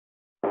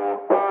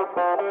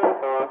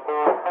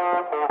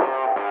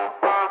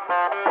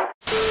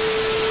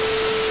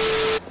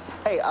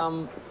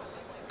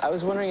I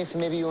was wondering if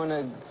maybe you want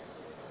to,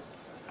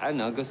 I don't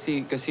know, go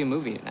see a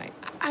movie tonight.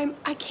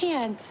 I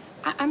can't.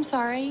 I'm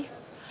sorry.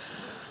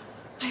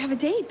 I have a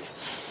date.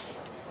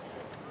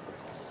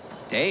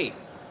 Date?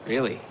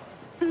 Really?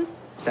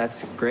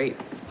 That's great.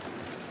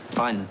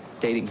 Fun.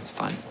 Dating's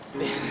fun.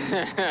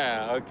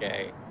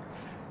 Okay.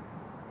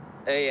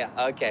 Yeah,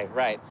 okay,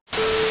 right.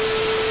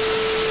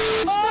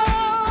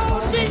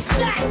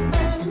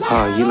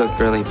 Oh, you look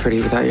really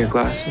pretty without your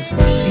glasses.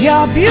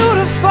 You're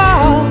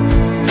beautiful.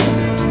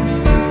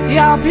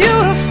 You're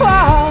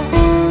beautiful.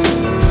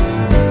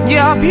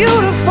 You're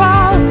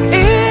beautiful.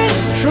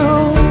 It's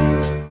true.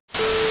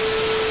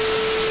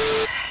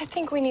 I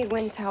think we need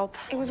Winn's help.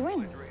 It was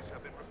Winn.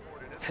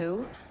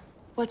 Who?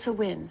 What's a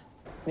Winn?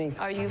 Me.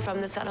 Are you from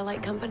the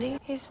satellite company?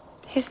 He's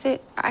the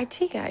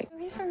IT guy.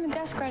 He's from the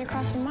desk right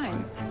across from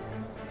mine.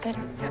 That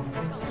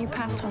you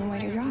pass on the way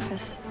to your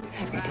office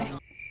every day.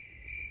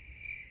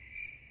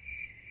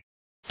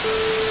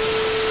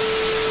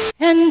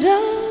 And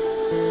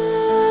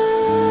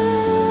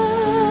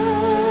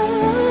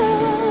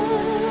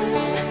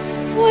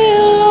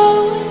will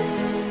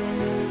always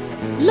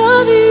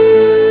love you.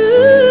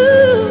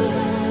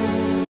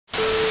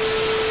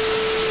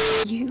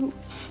 You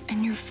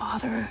and your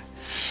father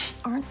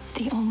aren't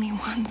the only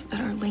ones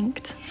that are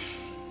linked.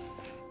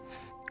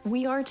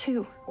 We are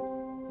too.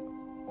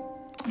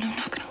 And I'm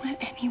not gonna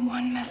let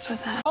anyone mess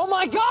with that. Oh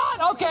my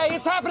God! Okay,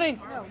 it's happening.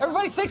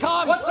 Everybody stay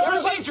calm. What's the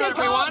procedure,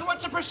 everyone?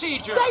 What's the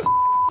procedure? Stay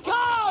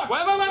calm!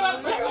 Wait. Everybody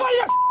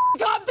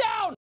calm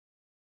down!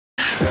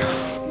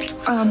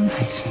 I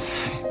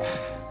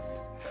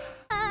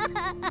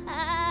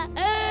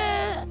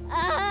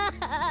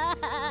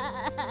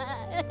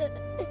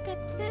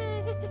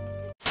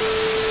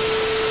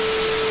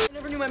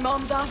never knew my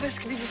mom's office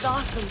could be this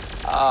awesome.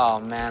 Oh,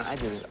 man, I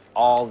do it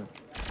all...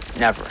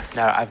 Never.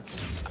 No,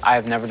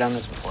 I've never done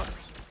this before.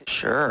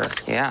 Sure,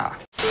 yeah.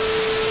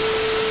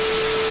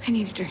 I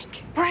need a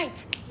drink. Right.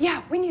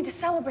 Yeah, we need to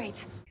celebrate.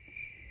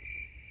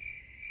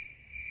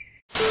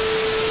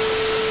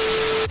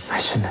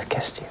 I shouldn't have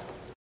kissed you.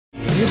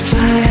 If I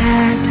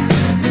had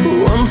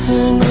one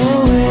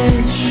single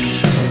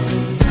wish,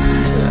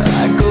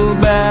 I'd go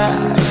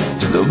back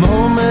to the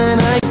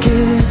moment I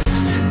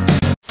kissed.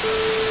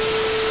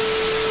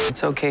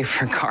 It's okay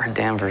for Gar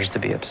Danvers to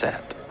be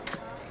upset.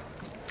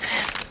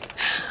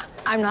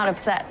 I'm not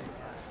upset.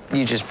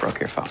 You just broke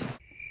your phone.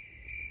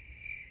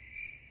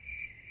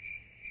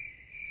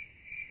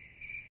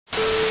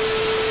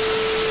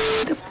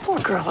 The poor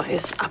girl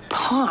is a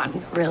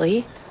pawn,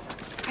 really.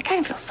 I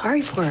kind of feel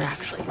sorry for her,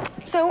 actually.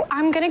 So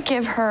I'm gonna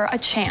give her a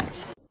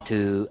chance.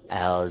 2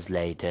 hours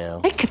later.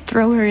 I could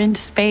throw her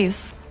into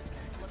space.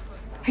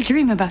 I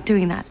dream about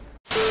doing that.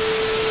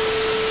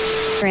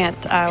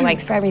 Grant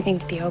likes for everything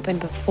to be open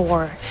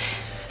before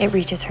it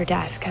reaches her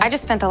desk. I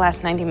just spent the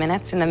last 90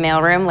 minutes in the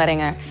mailroom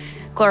letting a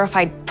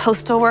glorified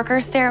postal worker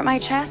stare at my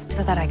chest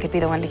so that I could be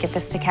the one to give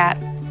this to Kat,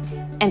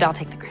 and I'll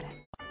take the credit.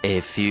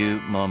 A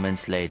few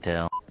moments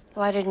later.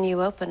 Why didn't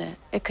you open it?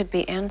 It could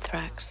be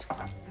anthrax.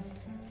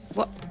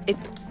 Well,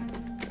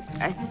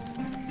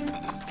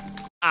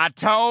 I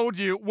told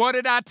you. What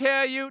did I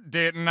tell you?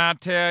 Didn't I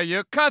tell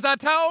you? 'Cause I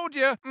told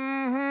you.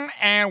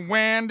 And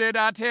when did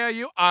I tell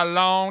you? A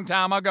long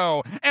time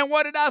ago. And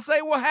what did I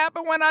say will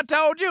happen when I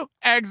told you?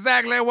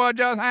 Exactly what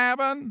just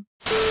happened.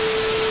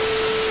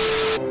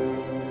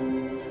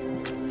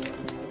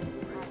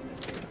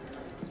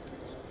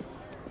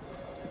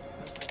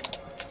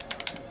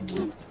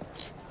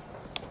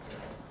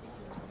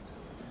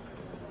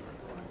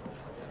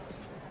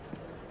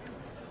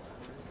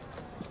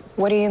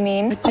 What do you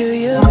mean? What do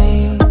you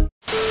mean?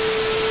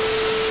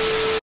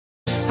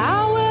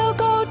 I will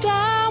go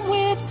down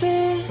with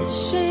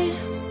this shit.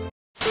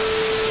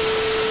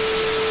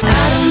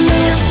 I don't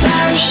need a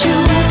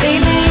parachute,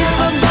 baby, if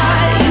I've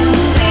got you.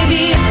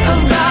 Baby, if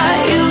I've got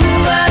you,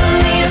 I don't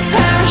need a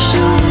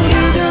parachute.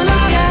 You're gonna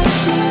catch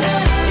me,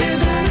 you're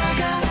gonna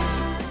catch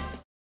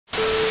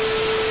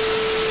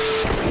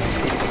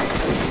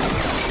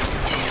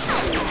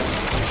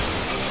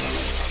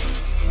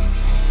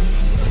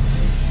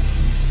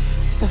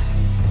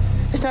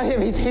It's not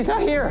him. He's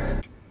not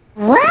here.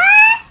 What?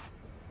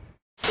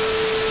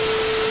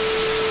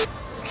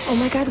 Oh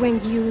my God,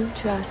 Winn, you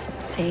just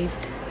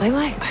saved my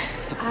life.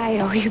 I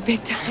owe you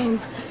big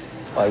time.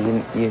 Well,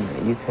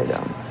 you could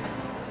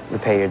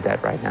repay your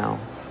debt right now.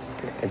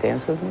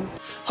 Dance with me?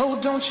 Oh,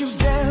 don't you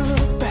dare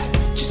look back.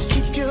 Just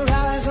keep your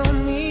eyes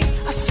on me.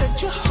 I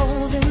said you're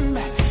holding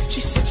back.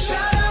 She said,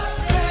 shut up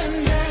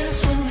and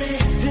dance with me.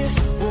 This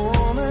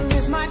woman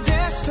is my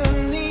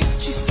destiny.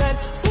 She said,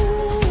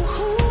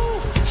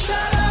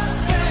 shut up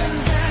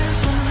and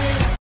dance with me.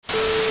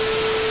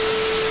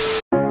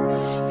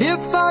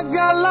 If I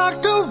got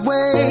locked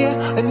away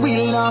and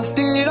we lost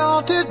it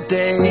all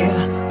today,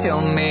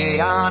 tell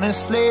me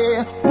honestly,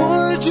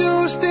 would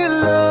you still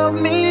love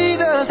me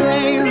the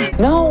same?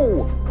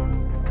 No.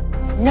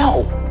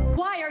 No.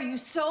 Why are you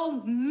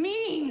so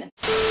mean?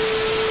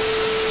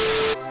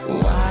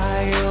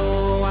 Why,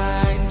 oh,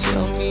 why,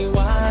 tell me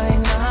why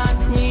not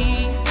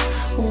me?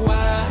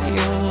 Why,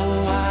 oh,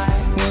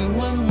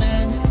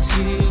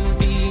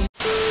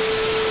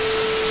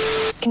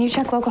 Can you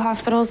check local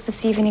hospitals to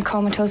see if any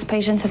comatose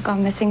patients have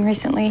gone missing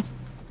recently?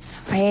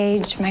 My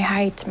age, my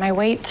height, my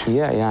weight.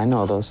 Yeah, I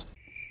know those.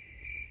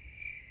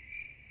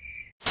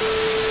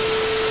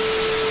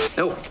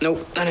 Nope,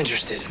 not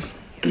interested.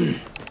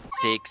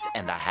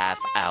 6.5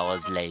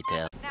 hours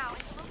later.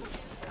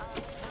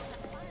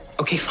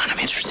 Okay, fine, I'm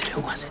interested. Who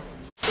was it?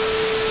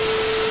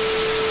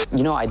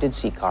 You know, I did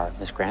see Kara,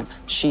 Miss Grant.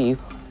 She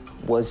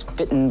was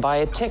bitten by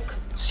a tick.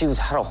 She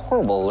had a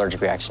horrible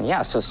allergic reaction.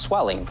 Yeah, so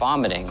swelling,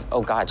 vomiting.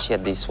 Oh, God, she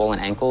had these swollen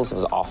ankles. It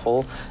was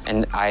awful.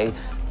 And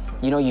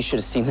you know, you should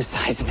have seen the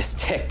size of this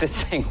tick.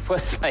 This thing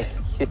was like,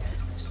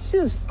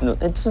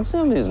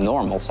 it's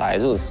normal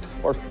size. It was,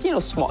 or, you know,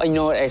 small. You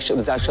know what, actually, it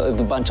was actually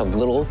a bunch of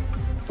little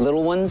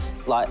ones,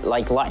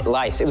 like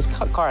lice. It was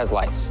Kara's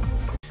lice.